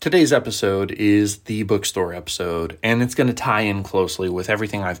Today's episode is the Bookstore episode, and it's going to tie in closely with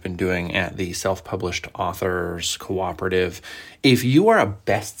everything I've been doing at the Self-Published Authors Cooperative. If you are a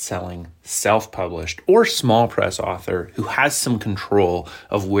best-selling, self-published, or small press author who has some control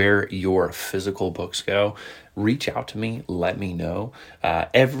of where your physical books go, reach out to me, let me know.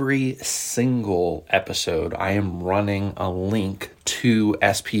 Every single episode, I am running a link to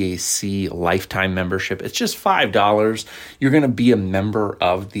SPAC lifetime membership. It's just $5. You're going to be a member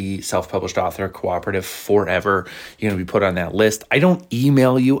of the Self-Published Author Cooperative forever. You're going to be put on that list. I don't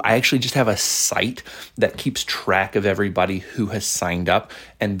email you. I actually just have a site that keeps track of everybody who has signed up.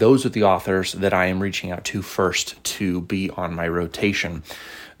 And those are the authors that I am reaching out to first to be on my rotation.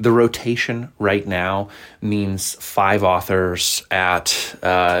 The rotation right now means 5 authors at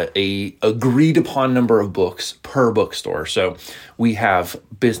a agreed upon number of books per bookstore. So we have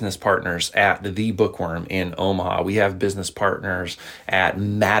business partners at the Bookworm in Omaha. We have business partners at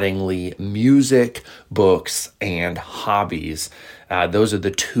Mattingly Music, Books, and Hobbies. Those are the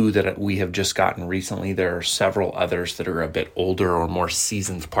 2 that we have just gotten recently. There are several others that are a bit older or more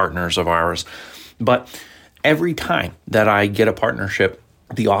seasoned partners of ours. But every time that I get a partnership,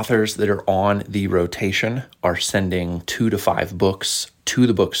 the authors that are on the rotation are sending 2 to 5 books to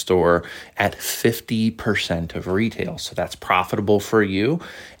the bookstore at 50% of retail. So that's profitable for you,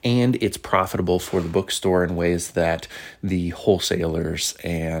 and it's profitable for the bookstore in ways that the wholesalers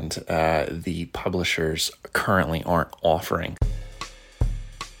and the publishers currently aren't offering.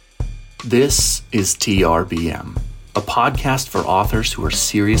 This is TRBM, a podcast for authors who are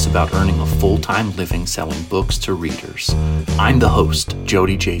serious about earning a full-time living selling books to readers. I'm the host,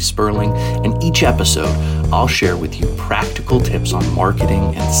 Jody J. Sperling, and each episode, I'll share with you practical tips on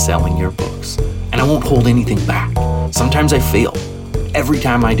marketing and selling your books. And I won't hold anything back. Sometimes I fail. Every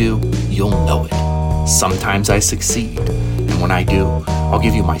time I do, you'll know it. Sometimes I succeed. And when I do, I'll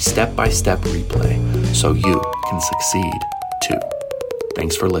give you my step-by-step replay so you can succeed too.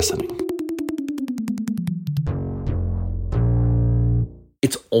 Thanks for listening.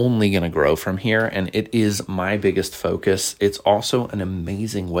 It's only going to grow from here, and it is my biggest focus. It's also an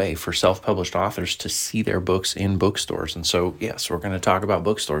amazing way for self-published authors to see their books in bookstores. And so, yes, we're going to talk about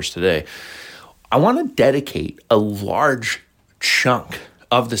bookstores today. I want to dedicate a large chunk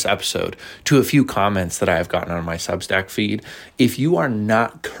of this episode to a few comments that I have gotten on my Substack feed. If you are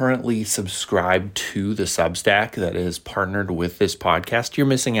not currently subscribed to the Substack that is partnered with this podcast, you're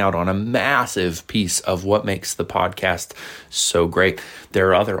missing out on a massive piece of what makes the podcast so great. There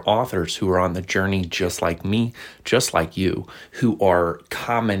are other authors who are on the journey just like me, just like you, who are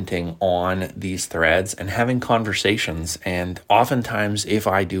commenting on these threads and having conversations. And oftentimes, if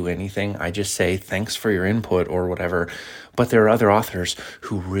I do anything, I just say, thanks for your input or whatever. But there are other authors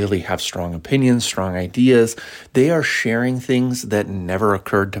who really have strong opinions, strong ideas. They are sharing things that never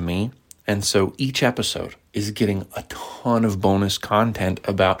occurred to me. And so each episode is getting a ton of bonus content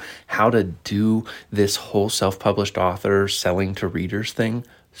about how to do this whole self-published author selling to readers thing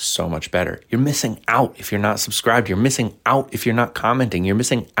so much better. You're missing out if you're not subscribed. You're missing out if you're not commenting. You're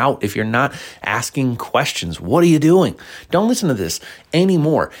missing out if you're not asking questions. What are you doing? Don't listen to this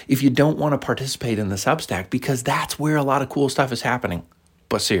anymore if you don't want to participate in the Substack, because that's where a lot of cool stuff is happening.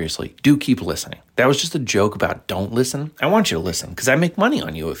 But seriously, do keep listening. That was just a joke about don't listen. I want you to listen because I make money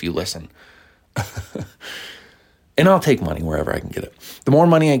on you if you listen. And I'll take money wherever I can get it. The more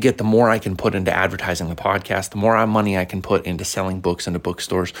money I get, the more I can put into advertising the podcast, the more money I can put into selling books into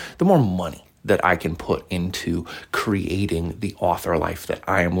bookstores, the more money that I can put into creating the author life that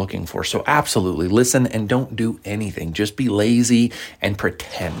I am looking for. So absolutely listen and don't do anything. Just be lazy and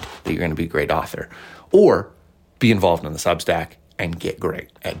pretend that you're going to be a great author, or be involved in the Substack and get great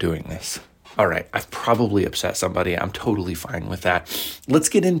at doing this. All right, I've probably upset somebody. I'm totally fine with that. Let's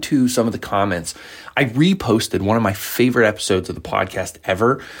get into some of the comments. I reposted one of my favorite episodes of the podcast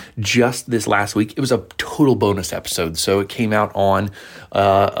ever just this last week. It was a total bonus episode. So it came out on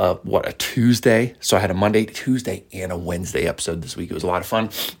a Tuesday. So I had a Monday, Tuesday, and a Wednesday episode this week. It was a lot of fun.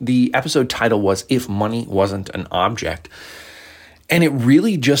 The episode title was If Money Wasn't an Object. And it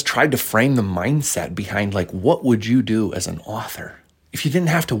really just tried to frame the mindset behind, like, what would you do as an author if you didn't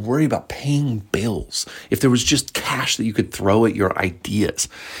have to worry about paying bills, if there was just cash that you could throw at your ideas?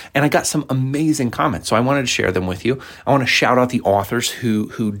 And I got some amazing comments, so I wanted to share them with you. I want to shout out the authors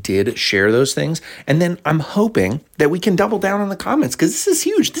who did share those things. And then I'm hoping that we can double down on the comments, because this is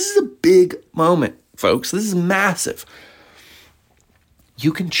huge. This is a big moment, folks. This is massive.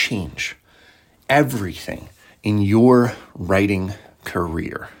 You can change everything in your writing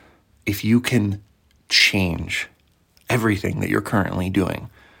career if you can change everything that you're currently doing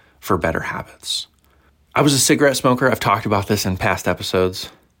for better habits. I was a cigarette smoker. I've talked about this in past episodes.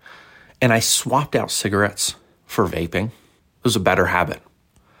 And I swapped out cigarettes for vaping. It was a better habit.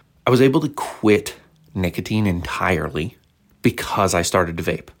 I was able to quit nicotine entirely because I started to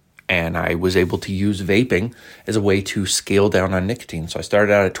vape. And I was able to use vaping as a way to scale down on nicotine. So I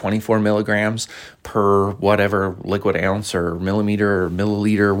started out at 24 milligrams per whatever liquid ounce or millimeter or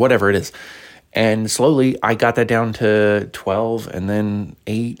milliliter, whatever it is. And slowly I got that down to 12 and then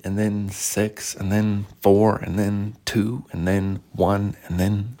 8 and then 6 and then 4 and then 2 and then 1 and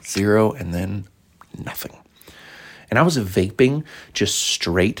then 0 and then nothing. And I was vaping just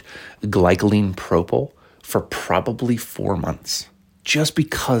straight glycolene propyl for probably 4 months just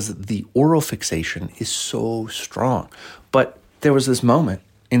because the oral fixation is so strong. But there was this moment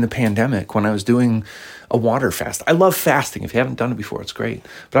in the pandemic when I was doing a water fast. I love fasting. If you haven't done it before, it's great.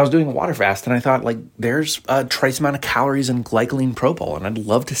 But I was doing a water fast and I thought, like, there's a trace amount of calories in glycolene propyl, and I'd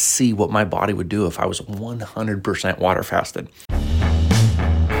love to see what my body would do if I was 100% water fasted.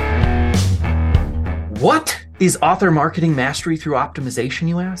 What is author marketing mastery through optimization,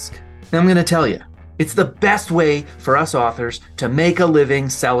 you ask? Now, I'm going to tell you. It's the best way for us authors to make a living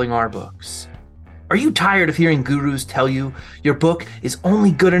selling our books. Are you tired of hearing gurus tell you your book is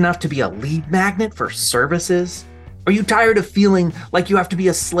only good enough to be a lead magnet for services? Are you tired of feeling like you have to be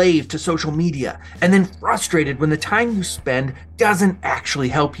a slave to social media and then frustrated when the time you spend doesn't actually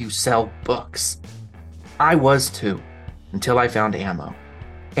help you sell books? I was too, until I found Ammo.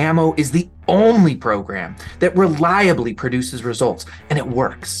 Ammo is the only program that reliably produces results, and it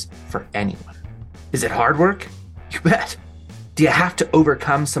works for anyone. Is it hard work? You bet. Do you have to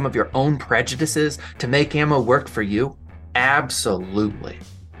overcome some of your own prejudices to make Ammo work for you? Absolutely.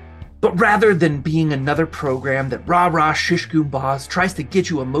 But rather than being another program that rah-rah shish-goom-bahs tries to get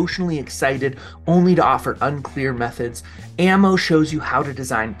you emotionally excited only to offer unclear methods, Ammo shows you how to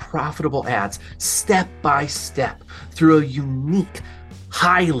design profitable ads step by step through a unique,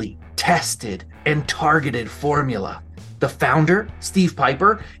 highly tested and targeted formula. The founder, Steve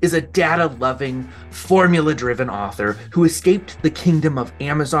Piper, is a data-loving, formula-driven author who escaped the kingdom of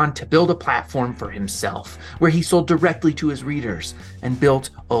Amazon to build a platform for himself, where he sold directly to his readers and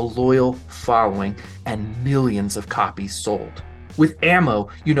built a loyal following and millions of copies sold. With Ammo,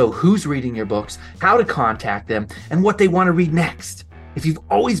 you know who's reading your books, how to contact them, and what they want to read next. If you've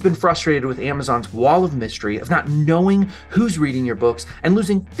always been frustrated with Amazon's wall of mystery of not knowing who's reading your books and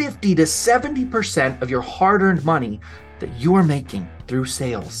losing 50 to 70% of your hard-earned money that you're making through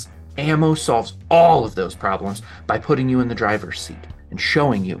sales, Ammo solves all of those problems by putting you in the driver's seat and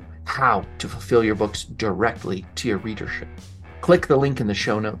showing you how to fulfill your books directly to your readership. Click the link in the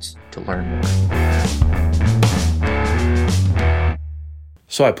show notes to learn more.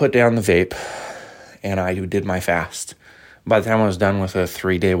 So I put down the vape and I did my fast. By the time I was done with a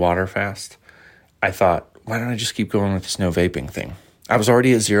 3-day water fast, I thought, why don't I just keep going with this no vaping thing? I was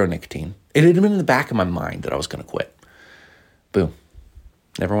already at 0 nicotine. It had been in the back of my mind that I was going to quit. Boom.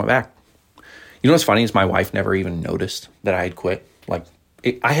 Never went back. You know what's funny is my wife never even noticed that I had quit.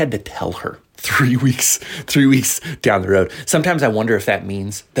 I had to tell her 3 weeks down the road. Sometimes I wonder if that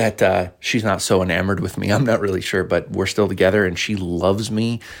means that she's not so enamored with me. I'm not really sure, but we're still together and she loves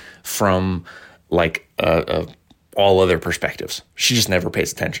me from all other perspectives. She just never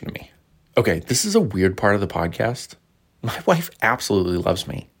pays attention to me. Okay, this is a weird part of the podcast. My wife absolutely loves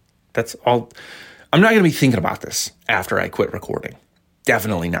me. That's all. I'm not going to be thinking about this after I quit recording.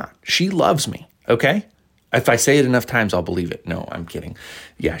 Definitely not. She loves me, okay? If I say it enough times, I'll believe it. No, I'm kidding.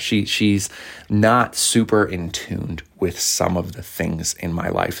 Yeah, she's not super in tune with some of the things in my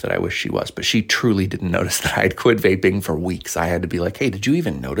life that I wish she was, but she truly didn't notice that I had quit vaping for weeks. I had to be like, hey, did you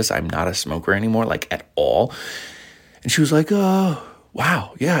even notice I'm not a smoker anymore, at all? And she was like, oh,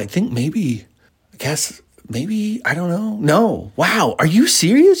 wow, yeah, I think maybe, I don't know. No, wow, are you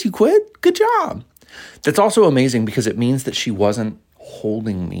serious? You quit? Good job. That's also amazing because it means that she wasn't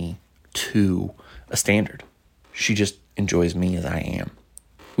holding me to a standard. She just enjoys me as I am.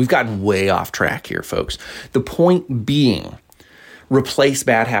 We've gotten way off track here, folks. The point being, replace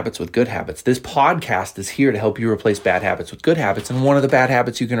bad habits with good habits. This podcast is here to help you replace bad habits with good habits. And one of the bad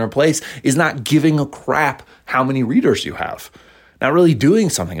habits you can replace is not giving a crap how many readers you have. Not really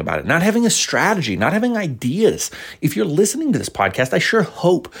doing something about it, not having a strategy, not having ideas. If you're listening to this podcast, I sure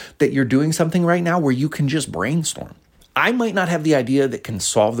hope that you're doing something right now where you can just brainstorm. I might not have the idea that can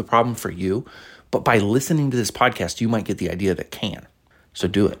solve the problem for you, but by listening to this podcast, you might get the idea that can. So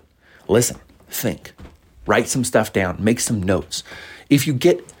do it. Listen, think, write some stuff down, make some notes. If you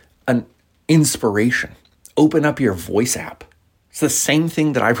get an inspiration, open up your voice app. It's the same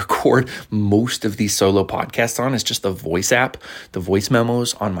thing that I record most of these solo podcasts on. It's just the voice app, the voice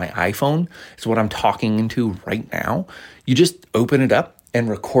memos on my iPhone is what I'm talking into right now. You just open it up and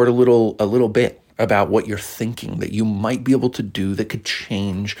record a little bit about what you're thinking that you might be able to do that could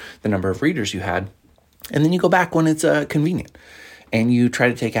change the number of readers you had. And then you go back when it's convenient and you try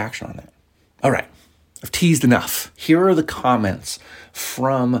to take action on it. All right, I've teased enough. Here are the comments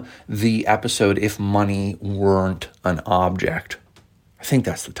from the episode, If Money Weren't an Object. I think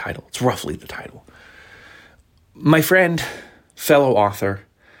that's the title. It's roughly the title. My friend, fellow author,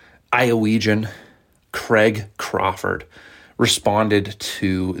 Iowegian, Craig Crawford, responded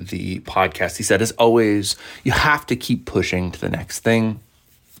to the podcast. He said, as always, you have to keep pushing to the next thing.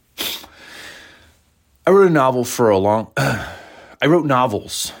 I wrote novels for a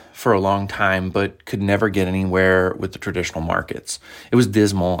long time, but could never get anywhere with the traditional markets. It was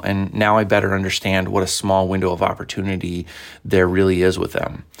dismal, and now I better understand what a small window of opportunity there really is with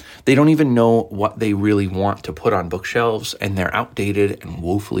them. They don't even know what they really want to put on bookshelves, and they're outdated and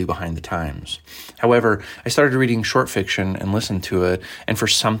woefully behind the times. However, I started reading short fiction and listened to it, and for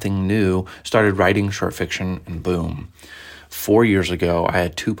something new, started writing short fiction, and boom. 4 years ago, I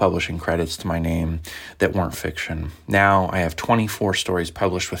had 2 publishing credits to my name that weren't fiction. Now I have 24 stories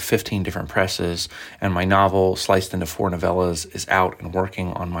published with 15 different presses, and my novel, sliced into 4 novellas, is out and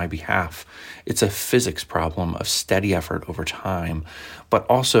working on my behalf. It's a physics problem of steady effort over time, but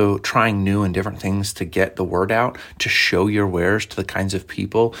also trying new and different things to get the word out, to show your wares to the kinds of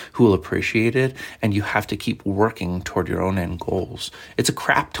people who will appreciate it, and you have to keep working toward your own end goals. It's a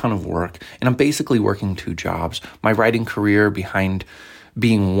crap ton of work, and I'm basically working 2 jobs. My writing career behind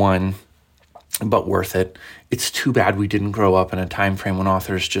being one, but worth it. It's too bad we didn't grow up in a time frame when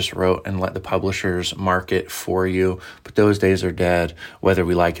authors just wrote and let the publishers market for you, but those days are dead, whether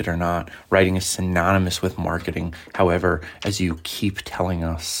we like it or not. Writing is synonymous with marketing. However, as you keep telling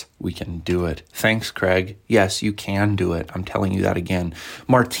us, we can do it. Thanks, Craig. Yes, you can do it. I'm telling you that again.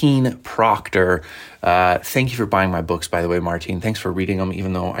 Martine Proctor, thank you for buying my books, by the way, Martine. Thanks for reading them,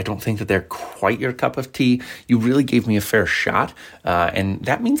 even though I don't think that they're quite your cup of tea. You really gave me a fair shot, and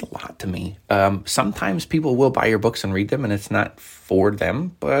that means a lot to me. Sometimes people will buy your books and read them, and it's not for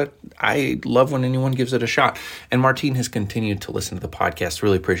them, but I love when anyone gives it a shot. And Martine has continued to listen to the podcast.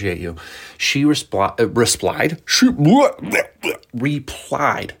 Really appreciate you. She replied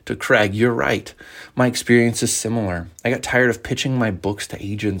to Craig, you're right. My experience is similar. I got tired of pitching my books to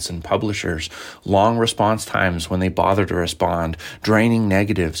agents and publishers, long response times when they bother to respond, draining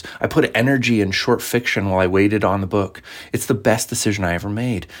negatives. I put energy in short fiction while I waited on the book. It's the best decision I ever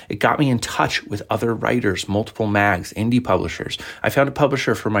made. It got me in touch with other writers, multiple mags, indie publishers. I found a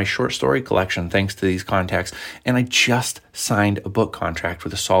publisher for my short story collection thanks to these contacts, and I just signed a book contract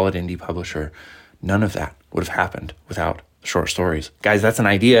with a solid indie publisher. None of that would have happened without short stories. Guys, that's an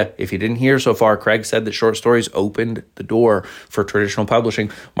idea. If you didn't hear so far, Craig said that short stories opened the door for traditional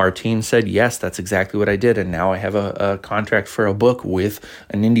publishing. Martine said, yes, that's exactly what I did. And now I have a contract for a book with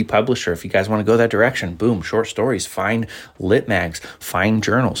an indie publisher. If you guys want to go that direction, boom, short stories, find lit mags, find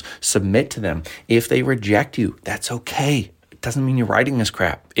journals, submit to them. If they reject you, that's okay. It doesn't mean your writing is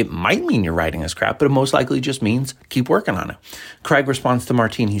crap. It might mean your writing is crap, but it most likely just means keep working on it. Craig responds to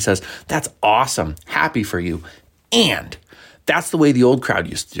Martine. He says, that's awesome. Happy for you. And that's the way the old crowd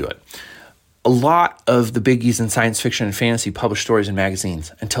used to do it. A lot of the biggies in science fiction and fantasy publish stories in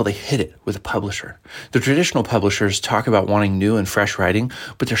magazines until they hit it with a publisher. The traditional publishers talk about wanting new and fresh writing,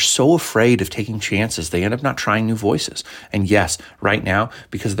 but they're so afraid of taking chances, they end up not trying new voices. And yes, right now,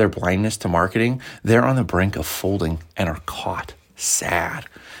 because of their blindness to marketing, they're on the brink of folding and are caught. Sad.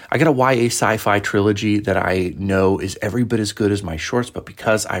 I got a YA sci-fi trilogy that I know is every bit as good as my shorts, but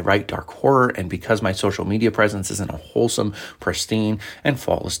because I write dark horror and because my social media presence isn't a wholesome, pristine, and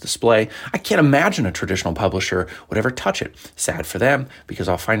faultless display, I can't imagine a traditional publisher would ever touch it. Sad for them, because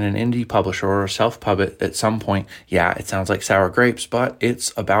I'll find an indie publisher or a self-pub at some point. Yeah, it sounds like sour grapes, but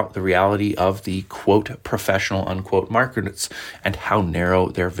it's about the reality of the quote professional unquote markets and how narrow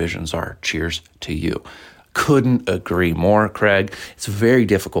their visions are. Cheers to you. Couldn't agree more, Craig. It's very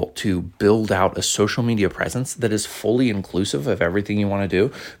difficult to build out a social media presence that is fully inclusive of everything you want to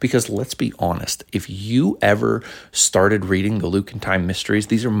do, because let's be honest, if you ever started reading the Luke and Time mysteries,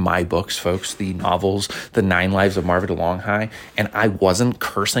 these are my books, folks, the novels, the 9 Lives of Marva DeLonghi, and I wasn't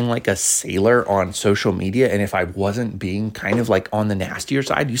cursing like a sailor on social media, and if I wasn't being kind of like on the nastier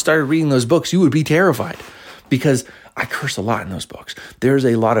side, you started reading those books, you would be terrified. Because I curse a lot in those books. There's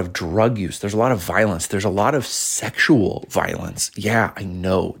a lot of drug use. There's a lot of violence. There's a lot of sexual violence. Yeah, I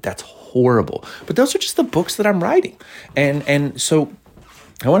know. That's horrible. But those are just the books that I'm writing. And so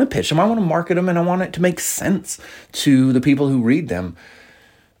I want to pitch them. I want to market them. And I want it to make sense to the people who read them.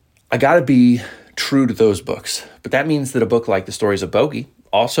 I got to be true to those books. But that means that a book like The Stories of Bogey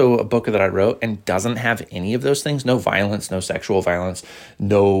also a book that I wrote and doesn't have any of those things. No violence, no sexual violence,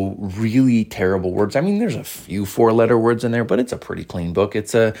 no really terrible words. I mean, there's a few 4-letter words in there, but it's a pretty clean book.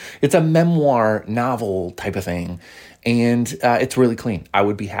 It's a memoir novel type of thing. And it's really clean. I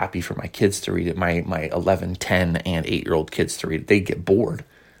would be happy for my kids to read it, my 11, 10, and 8-year-old kids to read it. They get bored,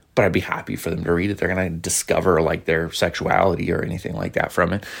 but I'd be happy for them to read it. They're going to discover like their sexuality or anything like that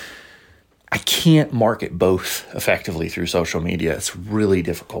from it. I can't market both effectively through social media. It's really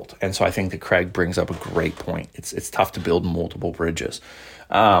difficult. And so I think that Craig brings up a great point. It's tough to build multiple bridges.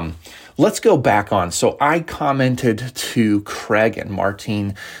 Let's go back on. So I commented to Craig and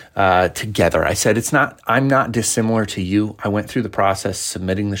Martine together. I said, I'm not dissimilar to you. I went through the process,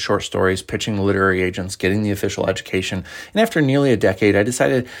 submitting the short stories, pitching the literary agents, getting the official education. And after nearly a decade, I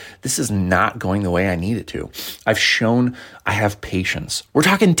decided this is not going the way I need it to. I've shown I have patience. We're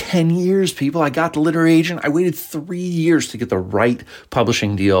talking 10 years, people. I got the literary agent. I waited 3 years to get the right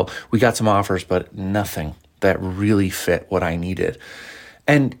publishing deal. We got some offers, but nothing that really fit what I needed.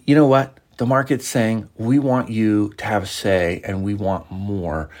 And you know what? The market's saying, we want you to have a say and we want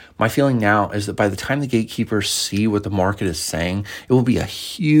more. My feeling now is that by the time the gatekeepers see what the market is saying, it will be a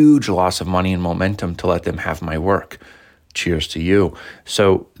huge loss of money and momentum to let them have my work. Cheers to you.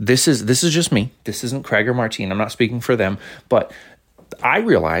 So this is just me. This isn't Craig or Martine. I'm not speaking for them, but I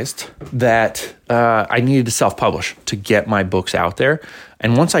realized that I needed to self-publish to get my books out there.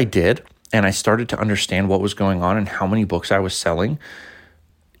 And once I did, and I started to understand what was going on and how many books I was selling,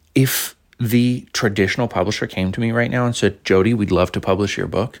 if the traditional publisher came to me right now and said, Jody, we'd love to publish your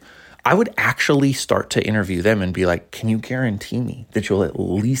book, I would actually start to interview them and be like, can you guarantee me that you'll at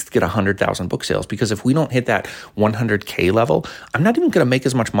least get 100,000 book sales? Because if we don't hit that 100K level, I'm not even going to make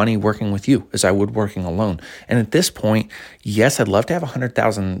as much money working with you as I would working alone. And at this point, yes, I'd love to have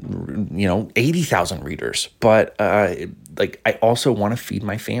 100,000, 80,000 readers, but I also want to feed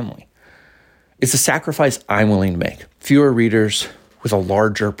my family. It's a sacrifice I'm willing to make. Fewer readers with a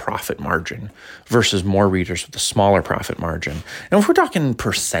larger profit margin versus more readers with a smaller profit margin. And if we're talking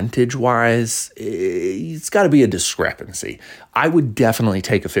percentage-wise, it's got to be a discrepancy. I would definitely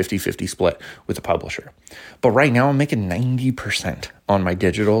take a 50-50 split with a publisher. But right now, I'm making 90% on my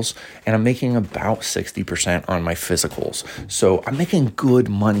digitals, and I'm making about 60% on my physicals. So I'm making good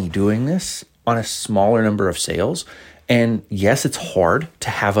money doing this on a smaller number of sales. And yes, it's hard to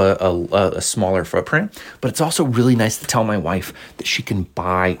have a smaller footprint, but it's also really nice to tell my wife that she can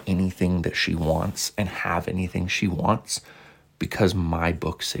buy anything that she wants and have anything she wants because my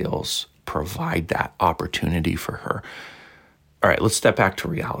book sales provide that opportunity for her. All right, let's step back to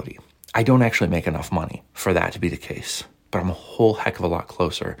reality. I don't actually make enough money for that to be the case, but I'm a whole heck of a lot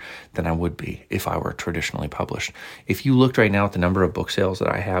closer than I would be if I were traditionally published. If you looked right now at the number of book sales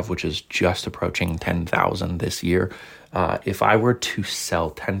that I have, which is just approaching 10,000 this year, if I were to sell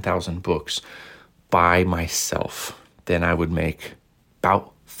 10,000 books by myself, then I would make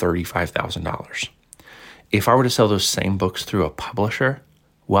about $35,000. If I were to sell those same books through a publisher,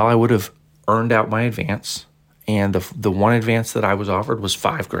 well, I would have earned out my advance, and the one advance that I was offered was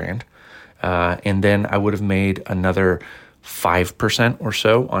 $5,000, and then I would have made another 5% or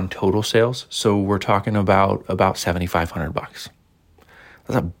so on total sales. So we're talking about $7,500.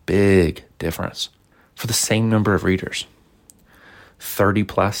 That's a big difference for the same number of readers. 30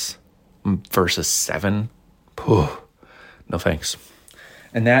 plus versus 7. No thanks.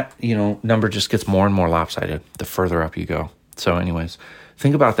 And that, number just gets more and more lopsided the further up you go. So anyways,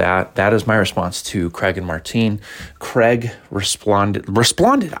 think about that. That is my response to Craig and Martine. Craig responded.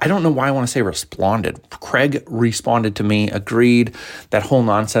 I don't know why I want to say responded. Craig responded to me, agreed. That whole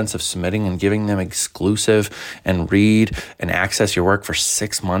nonsense of submitting and giving them exclusive and read and access your work for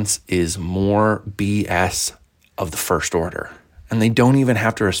 6 months is more BS of the first order. And they don't even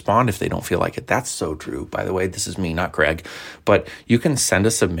have to respond if they don't feel like it. That's so true. By the way, this is me, not Craig. But you can send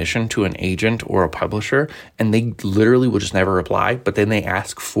a submission to an agent or a publisher, and they literally will just never reply. But then they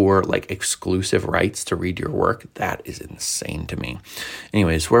ask for exclusive rights to read your work. That is insane to me.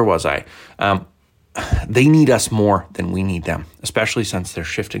 Anyways, where was I? They need us more than we need them, especially since they're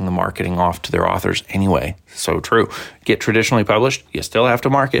shifting the marketing off to their authors anyway. So true. Get traditionally published, you still have to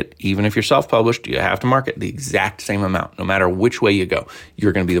market. Even if you're self-published, you have to market the exact same amount. No matter which way you go,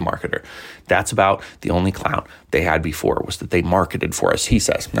 you're going to be the marketer. That's about the only clout they had before, was that they marketed for us, he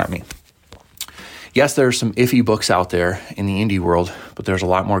says, not me. Yes, there are some iffy books out there in the indie world, but there's a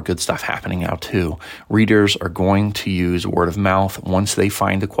lot more good stuff happening out too. Readers are going to use word of mouth once they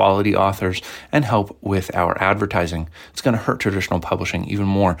find the quality authors and help with our advertising. It's going to hurt traditional publishing even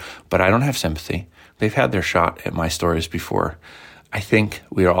more, but I don't have sympathy. They've had their shot at my stories before. I think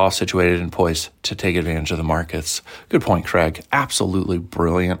we are all situated and poised to take advantage of the markets. Good point, Craig. Absolutely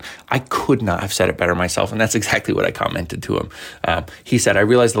brilliant. I could not have said it better myself, and that's exactly what I commented to him. He said, I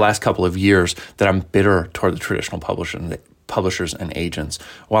realized the last couple of years that I'm bitter toward the traditional publishers and agents.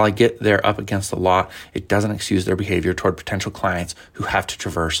 While I get they're up against the law, it doesn't excuse their behavior toward potential clients who have to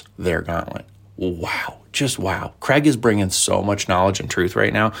traverse their gauntlet. Wow. Just wow. Craig is bringing so much knowledge and truth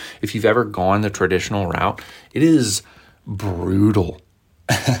right now. If you've ever gone the traditional route, it is brutal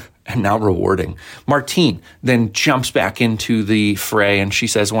and not rewarding. Martine then jumps back into the fray and she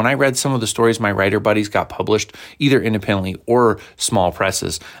says, when I read some of the stories my writer buddies got published, either independently or small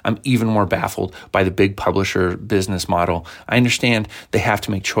presses, I'm even more baffled by the big publisher business model. I understand they have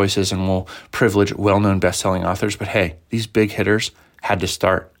to make choices and will privilege well-known best-selling authors, but hey, these big hitters had to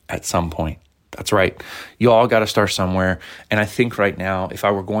start at some point. That's right. You all got to start somewhere. And I think right now, if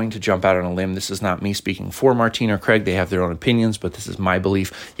I were going to jump out on a limb, this is not me speaking for Martine or Craig. They have their own opinions, but this is my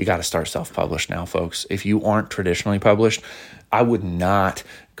belief. You got to start self-published now, folks. If you aren't traditionally published, I would not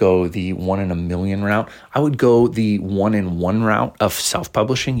go the 1 in a million route. I would go the 1 in 1 route of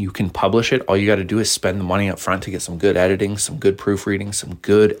self-publishing. You can publish it. All you got to do is spend the money up front to get some good editing, some good proofreading, some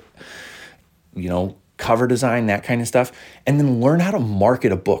good, cover design, that kind of stuff. And then learn how to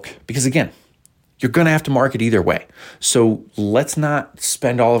market a book. Because again, you're going to have to market either way. So let's not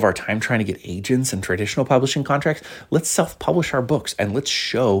spend all of our time trying to get agents and traditional publishing contracts. Let's self-publish our books and let's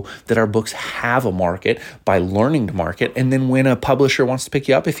show that our books have a market by learning to market. And then when a publisher wants to pick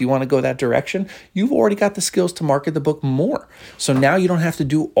you up, if you want to go that direction, you've already got the skills to market the book more. So now you don't have to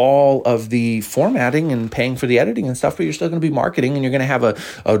do all of the formatting and paying for the editing and stuff, but you're still going to be marketing and you're going to have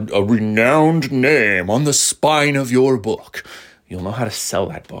a renowned name on the spine of your book. You'll know how to sell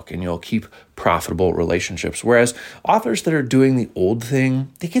that book and you'll keep profitable relationships. Whereas authors that are doing the old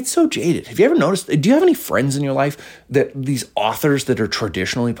thing, they get so jaded. Have you ever noticed, do you have any friends in your life that these authors that are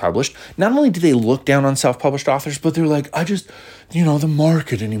traditionally published, not only do they look down on self-published authors, but they're like, the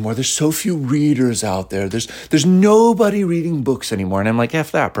market anymore. There's so few readers out there. There's nobody reading books anymore. And I'm like,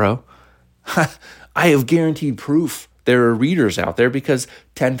 F that, bro. I have guaranteed proof there are readers out there because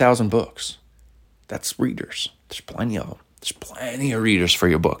 10,000 books. That's readers. There's plenty of them. There's plenty of readers for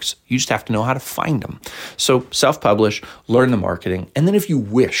your books. You just have to know how to find them. So self-publish, learn the marketing, and then if you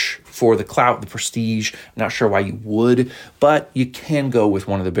wish for the clout, the prestige, not sure why you would, but you can go with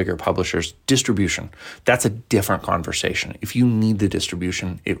one of the bigger publishers. Distribution, that's a different conversation. If you need the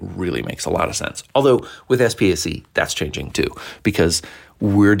distribution, it really makes a lot of sense. Although with SPSE, that's changing too, because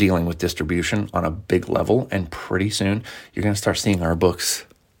we're dealing with distribution on a big level, and pretty soon you're going to start seeing our books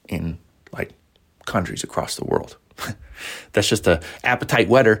in countries across the world. That's just an appetite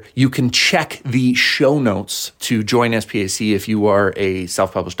whetter. You can check the show notes to join SPAC if you are a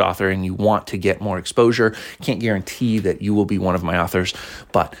self-published author and you want to get more exposure. Can't guarantee that you will be one of my authors,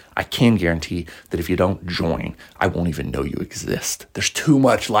 but I can guarantee that if you don't join, I won't even know you exist. There's too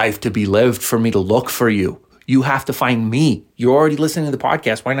much life to be lived for me to look for you. You have to find me. You're already listening to the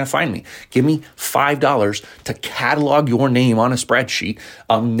podcast. Why not find me? Give me $5 to catalog your name on a spreadsheet.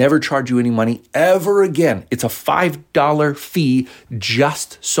 I'll never charge you any money ever again. It's a $5 fee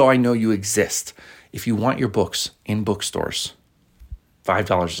just so I know you exist. If you want your books in bookstores,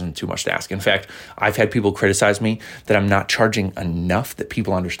 $5 isn't too much to ask. In fact, I've had people criticize me that I'm not charging enough, that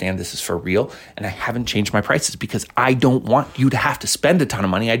people understand this is for real, and I haven't changed my prices because I don't want you to have to spend a ton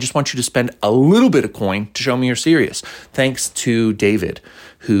of money. I just want you to spend a little bit of coin to show me you're serious. Thanks to David,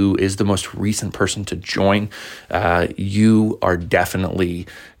 who is the most recent person to join. You are definitely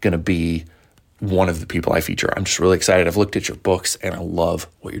going to be one of the people I feature. I'm just really excited. I've looked at your books, and I love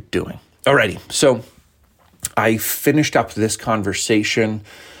what you're doing. Alrighty, so I finished up this conversation.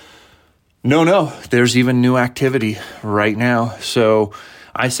 No, there's even new activity right now. So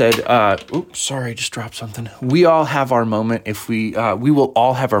I said, sorry, I just dropped something. We all have our moment we will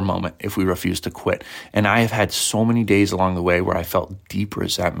all have our moment if we refuse to quit. And I have had so many days along the way where I felt deep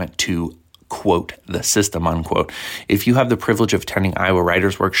resentment to, quote, the system, unquote. If you have the privilege of attending Iowa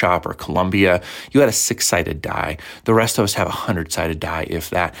Writers Workshop or Columbia, you had a 6-sided die. The rest of us have a 100-sided die, if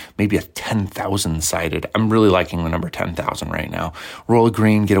that, maybe a 10,000-sided. I'm really liking the number 10,000 right now. Roll a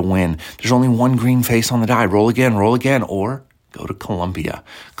green, get a win. There's only one green face on the die. Roll again, or go to Columbia.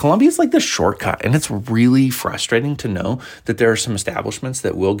 Columbia is like the shortcut, and it's really frustrating to know that there are some establishments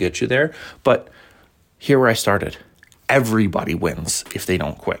that will get you there. But here where I started, everybody wins if they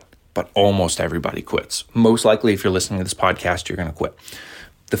don't quit. But almost everybody quits. Most likely, if you're listening to this podcast, you're going to quit.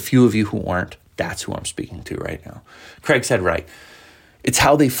 The few of you who aren't, that's who I'm speaking to right now. Craig said, right, It's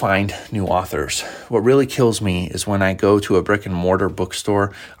how they find new authors. What really kills me is when I go to a brick and mortar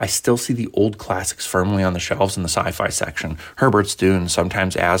bookstore, I still see the old classics firmly on the shelves in the sci-fi section. Herbert's Dune,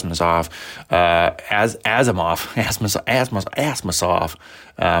 sometimes Asimov,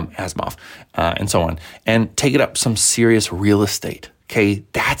 and so on. And take it up some serious real estate. Okay,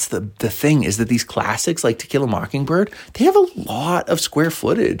 that's the thing, is that these classics like To Kill a Mockingbird, they have a lot of square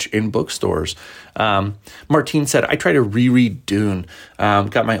footage in bookstores. Martine said, I tried to reread Dune,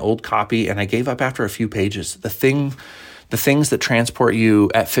 got my old copy, and I gave up after a few pages. The things that transport you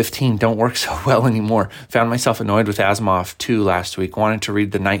at 15 don't work so well anymore. Found myself annoyed with Asimov 2 last week. Wanted to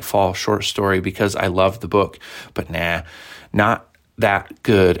read the Nightfall short story because I loved the book, but not that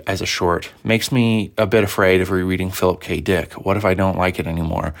good as a short. Makes me a bit afraid of rereading Philip K. Dick. What if I don't like it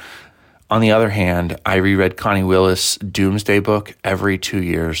anymore? On the other hand, I reread Connie Willis' Doomsday Book every 2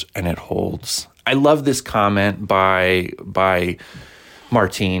 years, and it holds. I love this comment by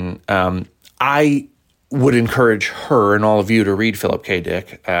Martine. I would encourage her and all of you to read Philip K.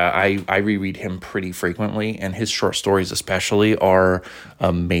 Dick. I reread him pretty frequently, and his short stories especially are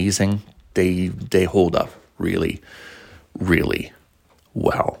amazing. They hold up really, really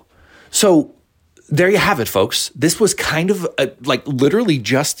well. So there you have it, folks. This was kind of literally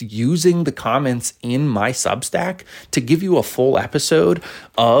just using the comments in my Substack to give you a full episode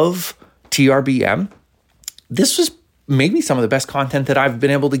of TRBM. This was maybe some of the best content that I've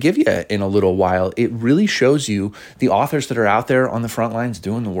been able to give you in a little while. It really shows you the authors that are out there on the front lines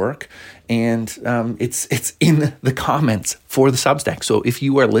doing the work. And it's in the comments for the Substack. So if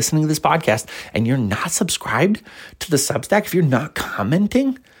you are listening to this podcast and you're not subscribed to the Substack, if you're not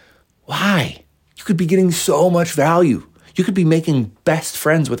commenting, why? You could be getting so much value. You could be making best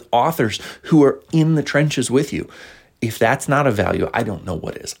friends with authors who are in the trenches with you. If that's not a value, I don't know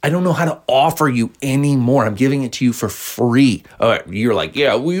what is. I don't know how to offer you any more. I'm giving it to you for free. You're like,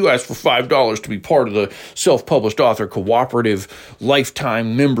 yeah, well, you asked for $5 to be part of the Self-Published Author Cooperative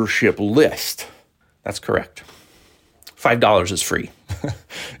Lifetime Membership List. That's correct. $5 is free.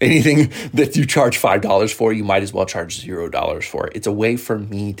 Anything that you charge $5 for, you might as well charge $0 for. It's a way for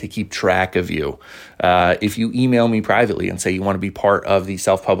me to keep track of you. If you email me privately and say you want to be part of the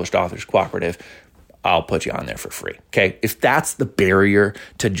Self-Published Authors Cooperative, I'll put you on there for free. Okay. If that's the barrier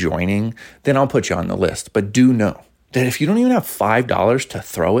to joining, then I'll put you on the list. But do know that if you don't even have $5 to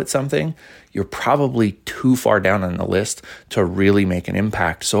throw at something, you're probably too far down on the list to really make an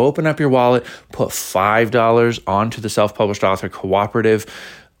impact. So open up your wallet, put $5 onto the Self-Published Author Cooperative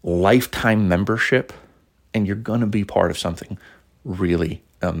Lifetime Membership, and you're going to be part of something really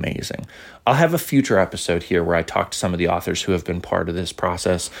amazing. I'll have a future episode here where I talk to some of the authors who have been part of this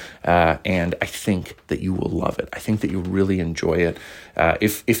process, and I think that you will love it. I think that you'll really enjoy it.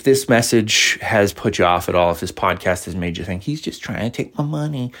 If this message has put you off at all, if this podcast has made you think he's just trying to take my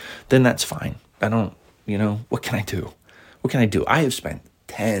money, then that's fine. I don't, what can I do? What can I do? I have spent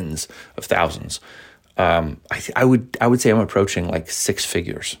tens of thousands. I would say I'm approaching like 6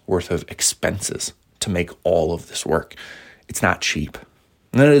 figures worth of expenses to make all of this work. It's not cheap.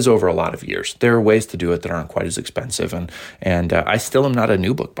 And that is over a lot of years. There are ways to do it that aren't quite as expensive. And I still am not a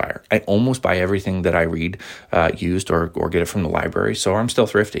new book buyer. I almost buy everything that I read used or get it from the library. So I'm still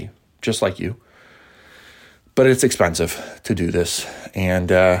thrifty, just like you. But it's expensive to do this.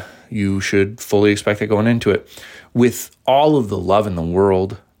 And you should fully expect it going into it. With all of the love in the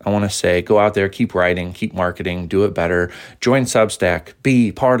world, I want to say, go out there, keep writing, keep marketing, do it better. Join Substack,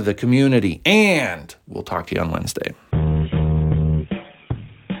 be part of the community, and we'll talk to you on Wednesday.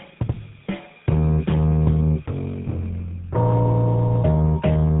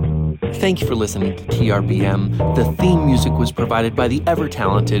 Thank you for listening to TRBM. The theme music was provided by the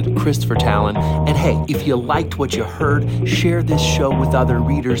ever-talented Christopher Talon. And hey, if you liked what you heard, share this show with other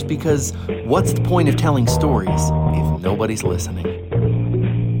readers, because what's the point of telling stories if nobody's listening?